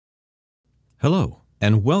Hello,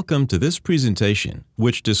 and welcome to this presentation,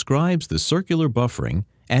 which describes the circular buffering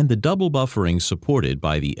and the double buffering supported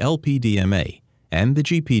by the LPDMA and the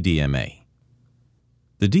GPDMA.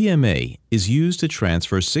 The DMA is used to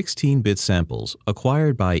transfer 16-bit samples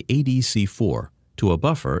acquired by ADC4 to a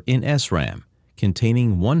buffer in SRAM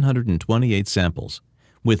containing 128 samples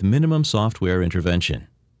with minimum software intervention.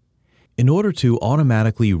 In order to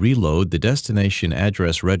automatically reload the destination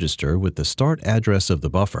address register with the start address of the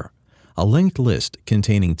buffer, a linked list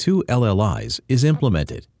containing two LLIs is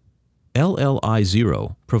implemented. LLI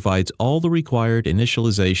 0 provides all the required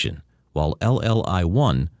initialization, while LLI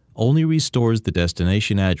 1 only restores the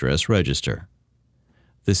destination address register.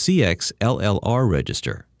 The CX LLR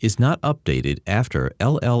register is not updated after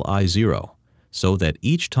LLI 0, so that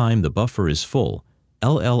each time the buffer is full,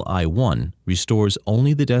 LLI 1 restores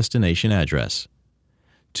only the destination address.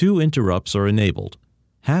 Two interrupts are enabled: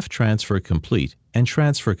 half transfer complete and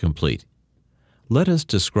transfer complete. Let us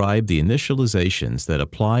describe the initializations that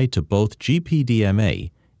apply to both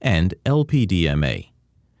GPDMA and LPDMA.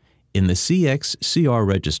 In the CX-CR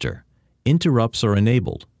register, interrupts are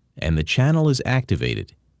enabled and the channel is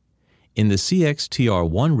activated. In the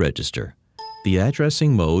CXTR1 register, the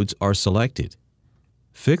addressing modes are selected: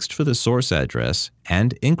 fixed for the source address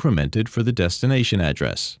and incremented for the destination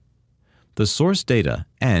address. The source data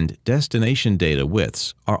and destination data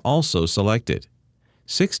widths are also selected: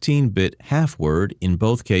 16-bit half-word in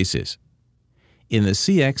both cases. In the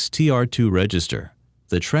CXTR2 register,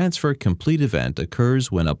 the transfer complete event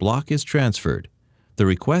occurs when a block is transferred. The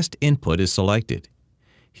request input is selected.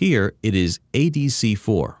 Here it is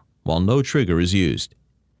ADC4, while no trigger is used.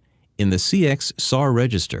 In the CX-SAR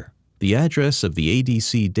register, the address of the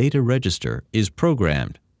ADC data register is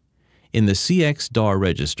programmed. In the CX-DAR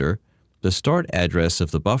register, the start address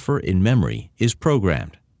of the buffer in memory is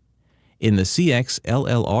programmed. In the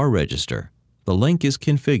CX-LLR register, the link is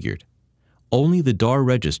configured. Only the DAR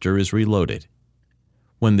register is reloaded.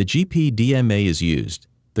 When the GPDMA is used,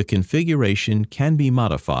 the configuration can be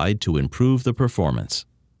modified to improve the performance.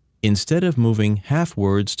 Instead of moving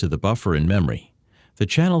half-words to the buffer in memory, the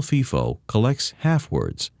channel FIFO collects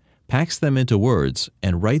half-words, packs them into words,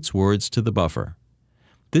 and writes words to the buffer.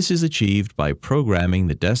 This is achieved by programming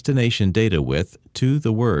the destination data width to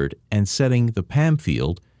the word and setting the PAM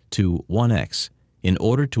field to 1x in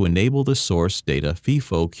order to enable the source data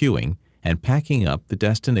FIFO queuing and packing up the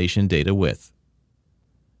destination data width.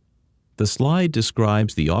 The slide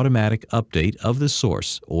describes the automatic update of the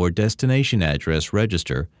source or destination address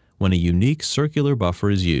register when a unique circular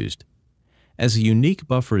buffer is used. As a unique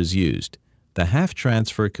buffer is used, the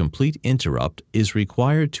half-transfer complete interrupt is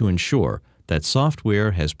required to ensure that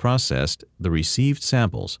software has processed the received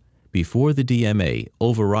samples before the DMA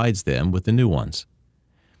overrides them with the new ones.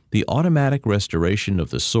 The automatic restoration of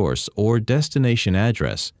the source or destination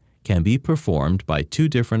address can be performed by two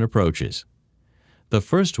different approaches. The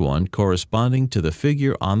first one, corresponding to the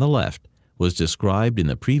figure on the left, was described in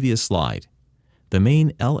the previous slide. The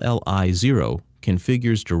main LLI 0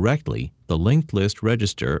 configures directly the linked list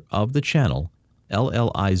register of the channel.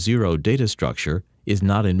 LLI 0 data structure is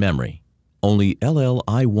not in memory. Only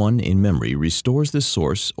LLI 1 in memory restores the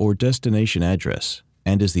source or destination address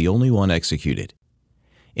and is the only one executed.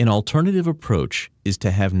 An alternative approach is to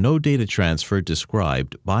have no data transfer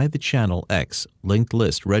described by the channel X linked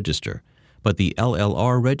list register, but the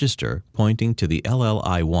LLR register pointing to the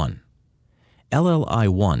LLI 1. LLI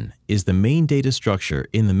 1 is the main data structure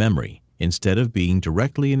in the memory instead of being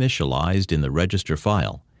directly initialized in the register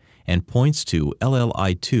file, and points to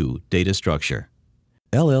LLI 2 data structure.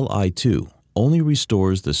 LLI 2 only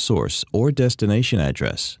restores the source or destination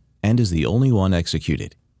address and is the only one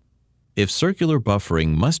executed. If circular buffering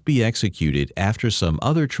must be executed after some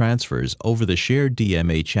other transfers over the shared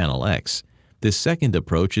DMA channel X, this second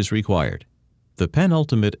approach is required. The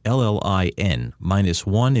penultimate LLI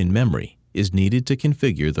n-1 in memory is needed to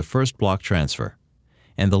configure the first block transfer,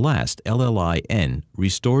 and the last LLI n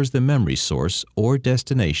restores the memory source or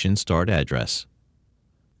destination start address.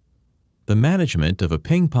 The management of a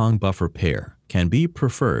ping-pong buffer pair can be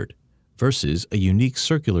preferred versus a unique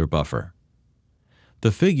circular buffer.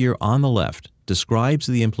 The figure on the left describes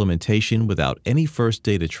the implementation without any first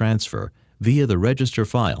data transfer via the register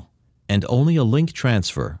file, and only a link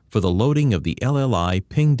transfer for the loading of the LLI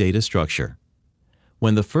ping data structure.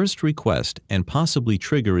 When the first request and possibly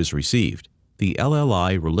trigger is received, the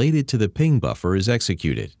LLI related to the ping buffer is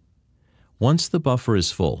executed. Once the buffer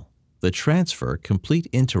is full, the transfer complete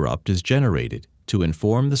interrupt is generated to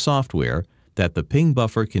inform the software that the ping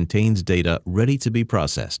buffer contains data ready to be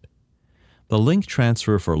processed. The link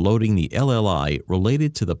transfer for loading the LLI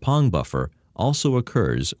related to the PONG buffer also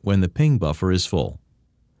occurs when the ping buffer is full.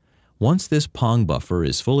 Once this PONG buffer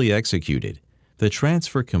is fully executed, the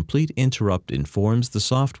transfer complete interrupt informs the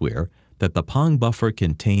software that the PONG buffer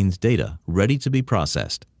contains data ready to be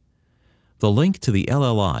processed. The link to the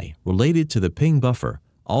LLI related to the ping buffer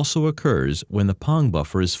also occurs when the PONG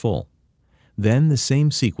buffer is full. Then the same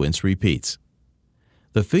sequence repeats.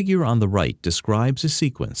 The figure on the right describes a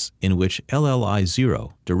sequence in which LLI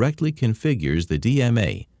 0 directly configures the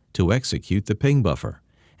DMA to execute the ping buffer,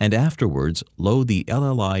 and afterwards load the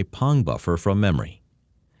LLI PONG buffer from memory.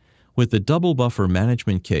 With the double buffer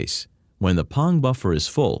management case, when the PONG buffer is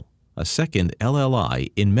full, a second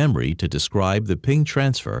LLI in memory to describe the ping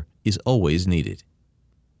transfer is always needed.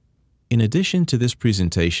 In addition to this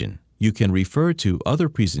presentation, you can refer to other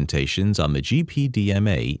presentations on the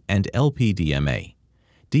GPDMA and LPDMA,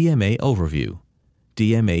 DMA Overview,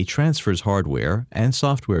 DMA Transfers Hardware and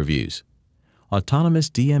Software Views, Autonomous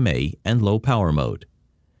DMA and Low Power Mode,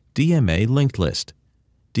 DMA Linked List,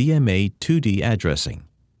 DMA 2D Addressing,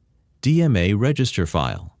 DMA Register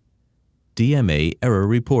File, DMA Error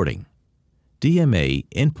Reporting, DMA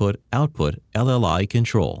Input-Output LLI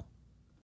Control,